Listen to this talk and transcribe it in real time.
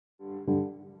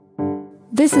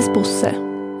This is Bosse.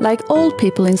 Like all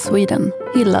people in Sweden,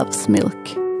 he loves milk.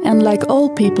 And like all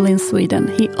people in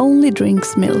Sweden, he only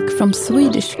drinks milk from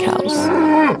Swedish cows.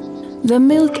 The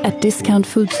milk at discount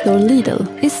food store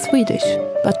Lidl is Swedish,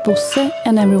 but Bosse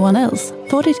and everyone else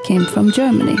thought it came from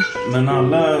Germany. Men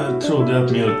alla trodde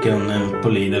att mjölken på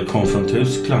Lidl kom från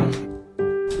Tyskland.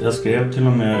 Jag skrev till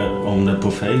och med om det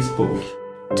på Facebook.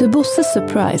 To Bosse's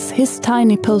surprise, his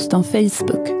tiny post on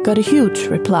Facebook got a huge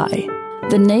reply.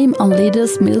 The name on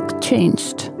Lidl's milk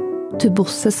changed to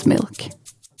Bosse's milk.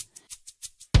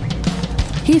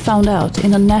 He found out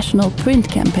in a national print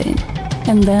campaign,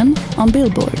 and then on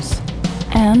billboards,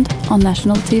 and on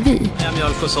national TV.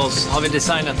 Mjölk hos oss har vi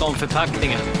designat om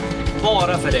förpackningen,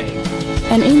 bara för dig.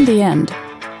 And in the end,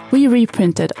 we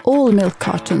reprinted all milk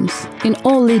cartons in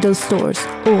all Lidl stores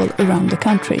all around the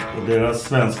country. Och deras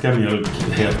svenska mjölk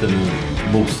heter nu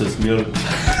Bosses mjölk.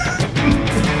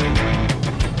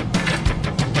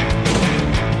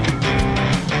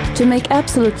 To make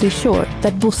absolutely sure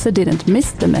that Bosse didn't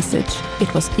miss the message,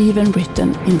 it was even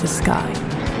written in the sky.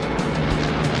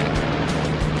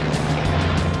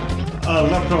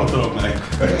 Alla pratar om mig.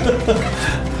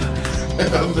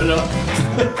 Bra.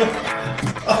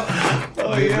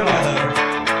 Oj,